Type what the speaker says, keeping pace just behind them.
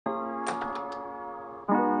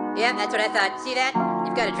Yeah, that's what I thought. See that?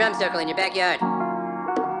 You've got a drum circle in your backyard.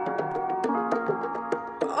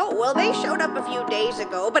 Oh, well, they showed up a few days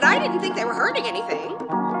ago, but I didn't think they were hurting anything.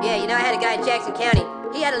 Yeah, you know, I had a guy in Jackson County.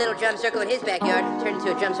 He had a little drum circle in his backyard, turned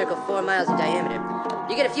into a drum circle 4 miles in diameter.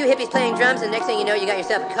 You get a few hippies playing drums, and the next thing you know, you got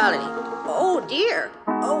yourself a colony. Oh, dear.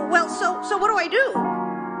 Oh, well, so what do I do?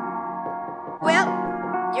 Well,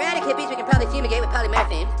 your attic hippies we can probably fumigate with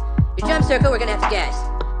polymethane. Your drum circle we're gonna have to gas.